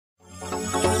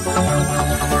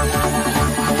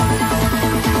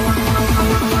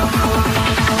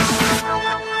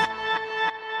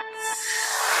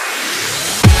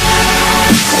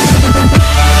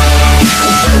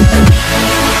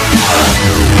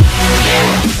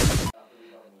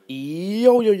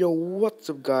Yo, what's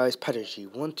up guys,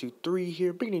 Pattergy123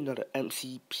 here, bringing another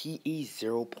MCPE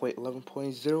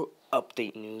 0.11.0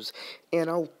 update news, and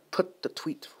I'll put the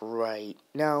tweet right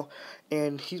now,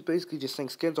 and he's basically just saying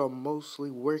skins are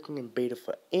mostly working in beta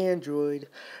for Android,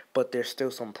 but there's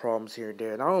still some problems here and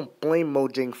there, and I don't blame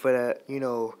Mojang for that.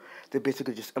 They're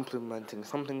basically just implementing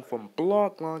something from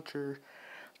Block Launcher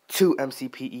to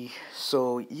MCPE.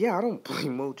 So yeah, I don't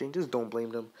blame Mojang, just don't blame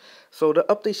them. So the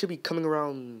update should be coming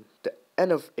around the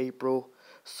end of April.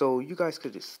 So you guys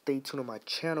could just stay tuned on my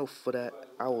channel for that.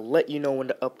 I will let you know when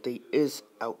the update is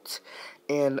out.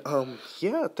 And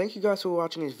yeah, thank you guys for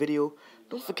watching this video.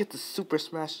 Don't forget to super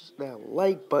smash that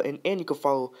like button, and you can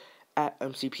follow at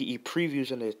MCPE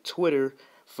Previews on their Twitter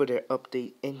for their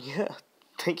update. And yeah,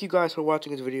 thank you guys for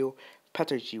watching this video.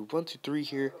 PatterG123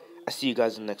 here. I see you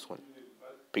guys in the next one.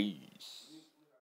 Peace.